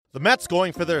The Mets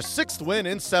going for their sixth win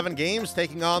in 7 games,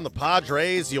 taking on the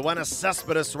Padres. Yoenis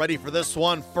Cespedes ready for this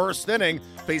one. First inning,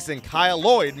 facing Kyle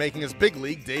Lloyd, making his big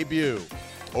league debut.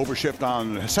 Overshift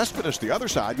on Cespedes, the other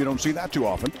side. You don't see that too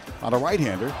often. On a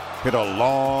right-hander, hit a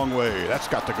long way. That's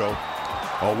got to go.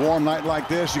 A warm night like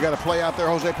this, you got to play out there,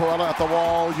 Jose Perella at the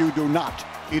wall. You do not.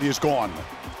 It is gone.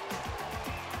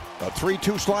 A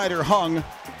 3-2 slider hung.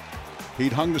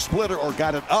 He'd hung the splitter or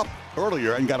got it up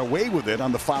earlier and got away with it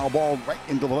on the foul ball right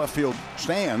into the left field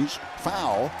stands.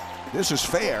 Foul. This is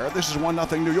fair. This is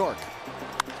 1-0 New York.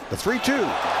 The 3-2.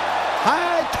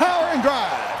 High towering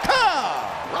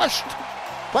drive. Rushed.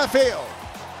 Left field.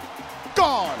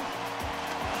 Gone.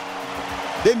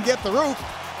 Didn't get the roof.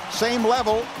 Same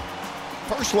level.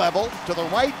 First level to the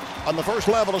right on the first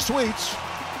level of Sweets.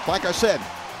 Like I said,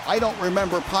 I don't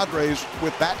remember Padres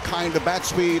with that kind of bat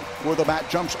speed where the bat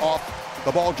jumps off.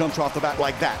 The ball jumps off the bat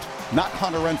like that. Not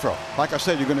Hunter Renfroe. Like I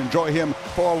said, you're going to enjoy him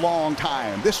for a long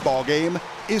time. This ball game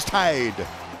is tied.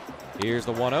 Here's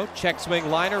the 1-0. Check swing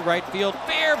liner, right field.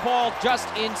 Fair ball just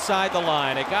inside the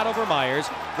line. It got over Myers.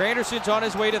 Granderson's on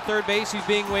his way to third base. He's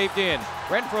being waved in.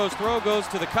 Renfroe's throw goes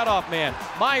to the cutoff man.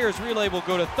 Myers' relay will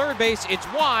go to third base.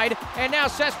 It's wide, and now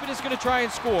Cespedes is going to try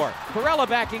and score. Perella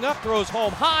backing up, throws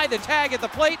home high. The tag at the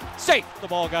plate. Safe. The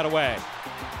ball got away.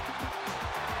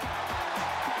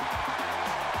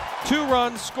 2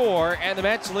 runs score, and the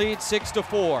Mets lead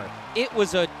 6-4. It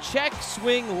was a check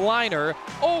swing liner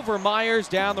over Myers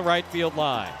down the right field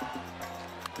line.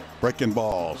 Breaking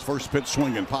balls. First pitch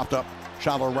swinging. Popped up.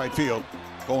 Shallow right field.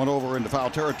 Going over into foul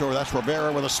territory. That's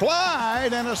Rivera with a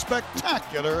slide and a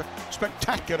spectacular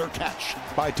catch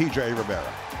by T.J.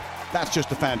 Rivera. That's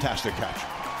just a fantastic catch.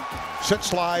 Sit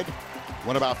slide.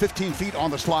 Went about 15 feet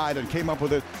on the slide and came up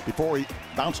with it before he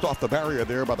bounced off the barrier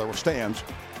there by the stands.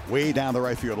 Way down the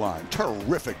right field line.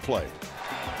 Terrific play.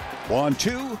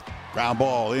 1-2. Ground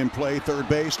ball in play. Third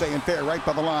base. Staying fair right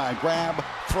by the line. Grab.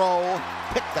 Throw.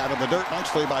 Picked out of the dirt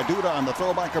nicely by Duda on the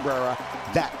throw by Cabrera.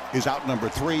 That is out number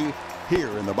 3 here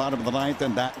in the bottom of the 9th,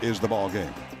 and that is the ball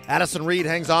game. Addison Reed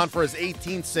hangs on for his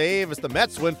 18th save as the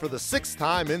Mets win for the 6th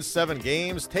time in 7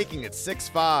 games, taking it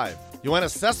 6-5.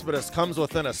 Yoenis Cespedes comes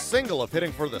within a single of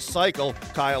hitting for the cycle.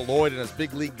 Kyle Lloyd in his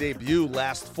big league debut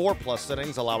last 4+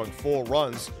 innings, allowing 4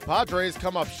 runs. Padres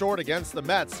come up short against the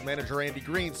Mets. Manager Andy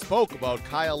Green spoke about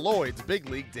Kyle Lloyd's big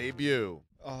league debut.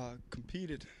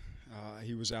 Competed.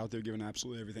 He was out there giving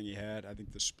absolutely everything he had. I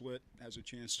think the split has a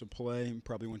chance to play. He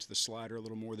probably went to the slider a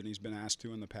little more than he's been asked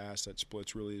to in the past. That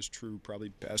split's really his true, probably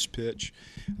best pitch.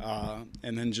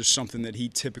 And then just something that he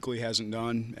typically hasn't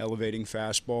done, elevating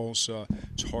fastballs.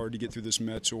 It's hard to get through this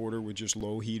Mets order with just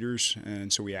low heaters,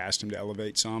 and so we asked him to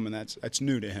elevate some, and that's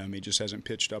new to him. He just hasn't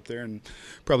pitched up there, and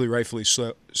probably rightfully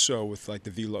so with like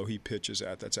the velo he pitches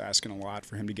at. That's asking a lot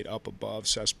for him to get up above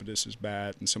Cespedes'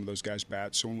 bat and some of those guys'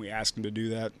 bats. So when we asked him to do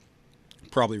that,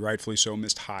 probably rightfully so,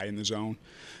 missed high in the zone.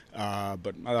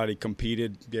 But I thought he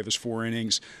competed, gave us 4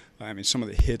 innings. I mean, some of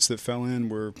the hits that fell in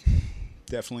were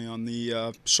definitely on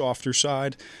the softer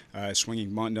side.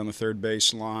 Swinging bunt down the third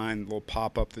base line, a little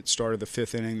pop-up that started the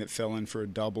 5th inning that fell in for a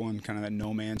double in kind of that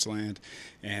no man's land.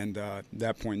 And at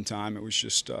that point in time, it was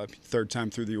just third time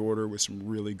through the order with some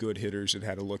really good hitters that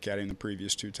had a look at him the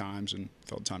previous 2 times and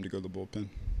felt time to go to the bullpen.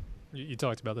 You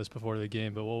talked about this before the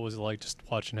game, but what was it like just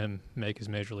watching him make his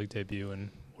major league debut, and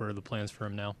what are the plans for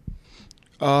him now?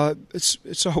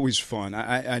 It's always fun.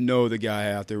 I know the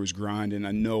guy out there was grinding.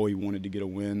 I know he wanted to get a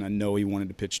win. I know he wanted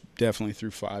to pitch definitely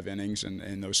through 5 innings,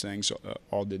 and those things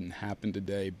all didn't happen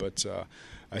today. But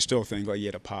I still think like he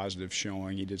had a positive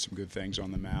showing. He did some good things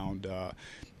on the mound.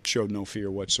 Showed no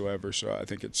fear whatsoever. So I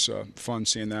think it's fun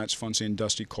seeing that. It's fun seeing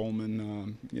Dusty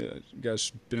Coleman.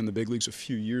 Guy's been in the big leagues a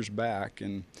few years back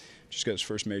and just got his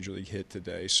first major league hit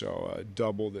today. So a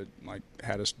double that like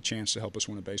had a chance to help us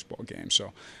win a baseball game.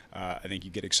 So I think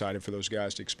you get excited for those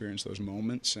guys to experience those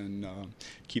moments and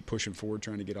keep pushing forward,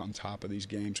 trying to get on top of these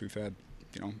games. We've had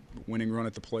winning run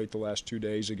at the plate the last 2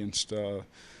 days against a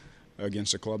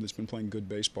club that's been playing good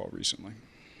baseball recently.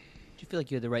 Do you feel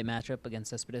like you had the right matchup against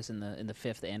Cespedes in the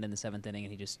 5th and in the 7th inning,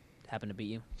 and he just happened to beat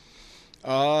you?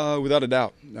 Without a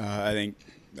doubt. I think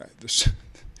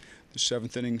the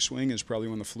 7th inning swing is probably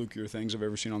one of the flukier things I've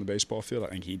ever seen on the baseball field. I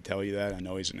think he'd tell you that. I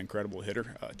know he's an incredible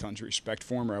hitter. Tons of respect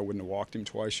for him, or I wouldn't have walked him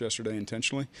twice yesterday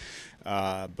intentionally.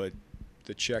 But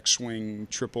the check swing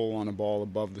triple on a ball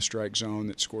above the strike zone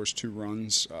that scores 2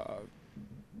 runs,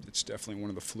 it's definitely one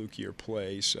of the flukier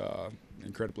plays.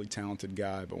 Incredibly talented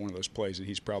guy, but one of those plays that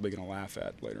he's probably going to laugh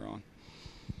at later on.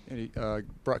 And he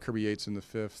brought Kirby Yates in the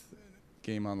 5th.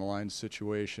 game on the line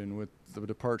situation with the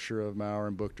departure of Maurer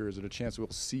and Buchter? Is it a chance we'll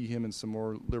see him in some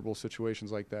more liberal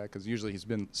situations like that? Because usually he's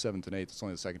been 7th and 8th. It's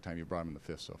only the second time you brought him in the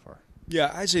 5th so far.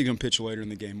 Yeah, I'd say he's going to pitch later in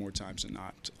the game more times than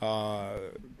not.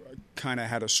 Kind of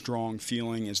had a strong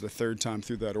feeling as the third time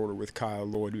through that order with Kyle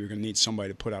Lloyd we were going to need somebody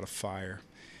to put out a fire.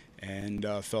 And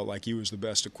felt like he was the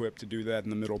best equipped to do that in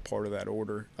the middle part of that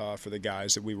order for the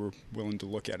guys that we were willing to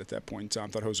look at that point in time. I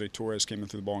thought Jose Torres came in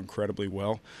through the ball incredibly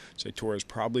well. Jose Torres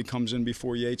probably comes in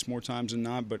before Yates more times than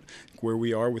not, but where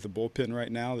we are with the bullpen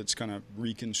right now that's kind of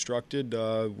reconstructed,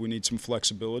 we need some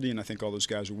flexibility, and I think all those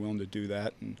guys are willing to do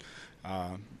that. And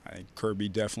I think Kirby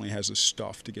definitely has the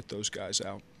stuff to get those guys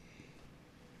out.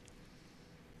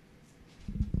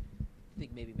 I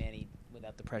think maybe Manny,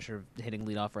 without the pressure of hitting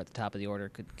leadoff or at the top of the order,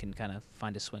 can kind of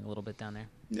find a swing a little bit down there.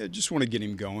 Yeah, just want to get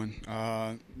him going.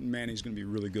 Manny's going to be a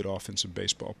really good offensive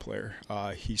baseball player.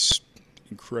 He's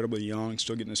incredibly young,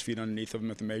 still getting his feet underneath of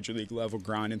him at the major league level,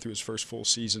 grinding through his first full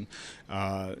season.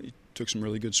 He took some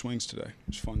really good swings today. It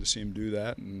was fun to see him do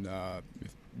that, and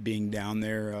being down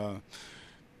there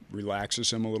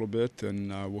relaxes him a little bit, and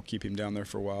we'll keep him down there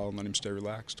for a while and let him stay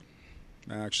relaxed.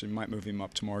 I actually might move him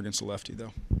up tomorrow against the lefty,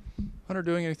 though. Hunter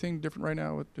doing anything different right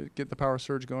now to get the power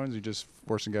surge going? Is he just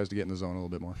forcing guys to get in the zone a little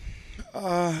bit more?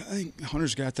 I think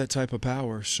Hunter's got that type of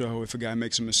power. So if a guy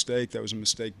makes a mistake, that was a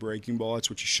mistake breaking ball. That's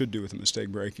what you should do with a mistake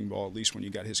breaking ball, at least when you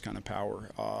got his kind of power.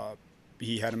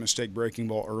 He had a mistake breaking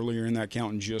ball earlier in that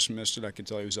count and just missed it. I could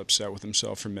tell he was upset with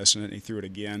himself for missing it, and he threw it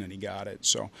again, and he got it.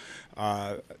 So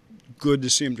good to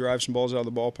see him drive some balls out of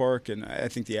the ballpark, and I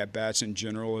think the at-bats in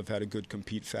general have had a good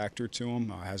compete factor to him.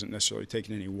 Hasn't necessarily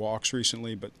taken any walks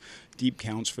recently, but deep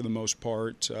counts for the most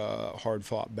part,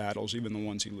 hard-fought battles, even the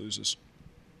ones he loses.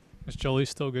 Is Jolie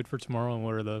still good for tomorrow, and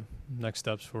what are the next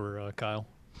steps for Kyle?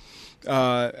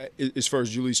 As far as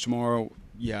Julie's tomorrow,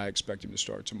 yeah, I expect him to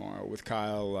start tomorrow. With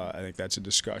Kyle, I think that's a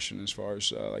discussion as far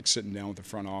as like sitting down with the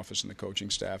front office and the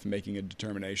coaching staff and making a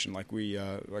determination. Like we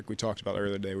talked about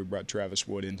earlier today, we brought Travis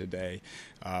Wood in today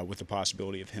with the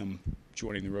possibility of him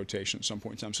joining the rotation at some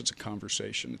point in time. So it's a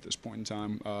conversation at this point in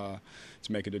time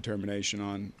to make a determination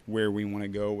on where we want to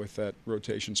go with that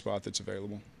rotation spot that's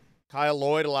available. Kyle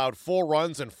Lloyd allowed 4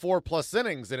 runs and 4+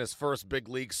 innings in his first big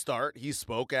league start. He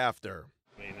spoke after.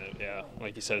 I mean, yeah,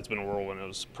 like you said, it's been a whirlwind. It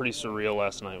was pretty surreal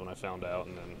last night when I found out,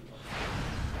 and then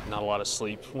not a lot of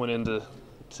sleep went into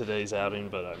today's outing,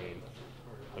 but I mean,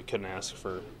 I couldn't ask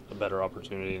for a better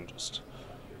opportunity and just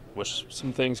wish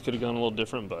some things could have gone a little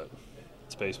different, but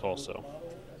it's baseball, so.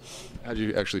 How did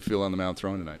you actually feel on the mound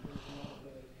throwing tonight?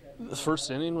 The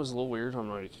first inning was a little weird, I'm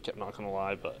not going to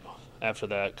lie, but after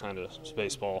that, kind of it's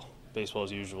baseball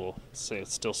as usual.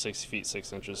 It's still 6 feet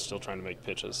 6 inches, still trying to make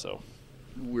pitches, so.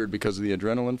 Weird because of the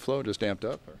adrenaline flow, just amped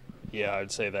up? Or? Yeah,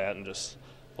 I'd say that, and just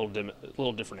a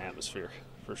little different atmosphere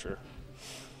for sure.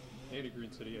 Andy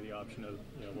Green said he had the option of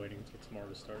waiting until tomorrow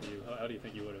to start you. How do you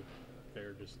think you would have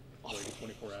fared just waiting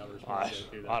 24 hours?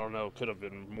 I don't know. Could have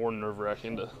been more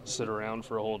nerve-wracking to sit around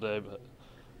for a whole day, but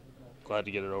glad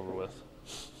to get it over with.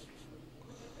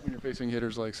 When you're facing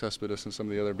hitters like Cespedes and some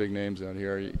of the other big names out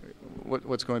here,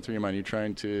 what's going through your mind? Are you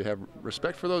trying to have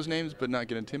respect for those names but not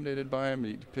get intimidated by them?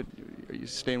 Are you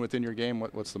staying within your game?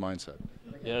 What's the mindset?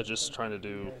 Yeah, just trying to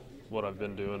do what I've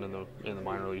been doing in the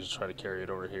minor leagues to try to carry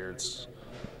it over here.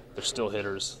 They're still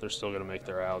hitters. They're still going to make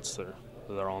their outs.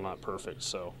 They're all not perfect,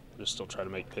 so just still try to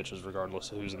make pitches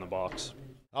regardless of who's in the box.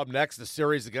 Up next, the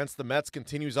series against the Mets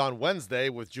continues on Wednesday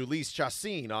with Jhoulys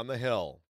Chacín on the hill.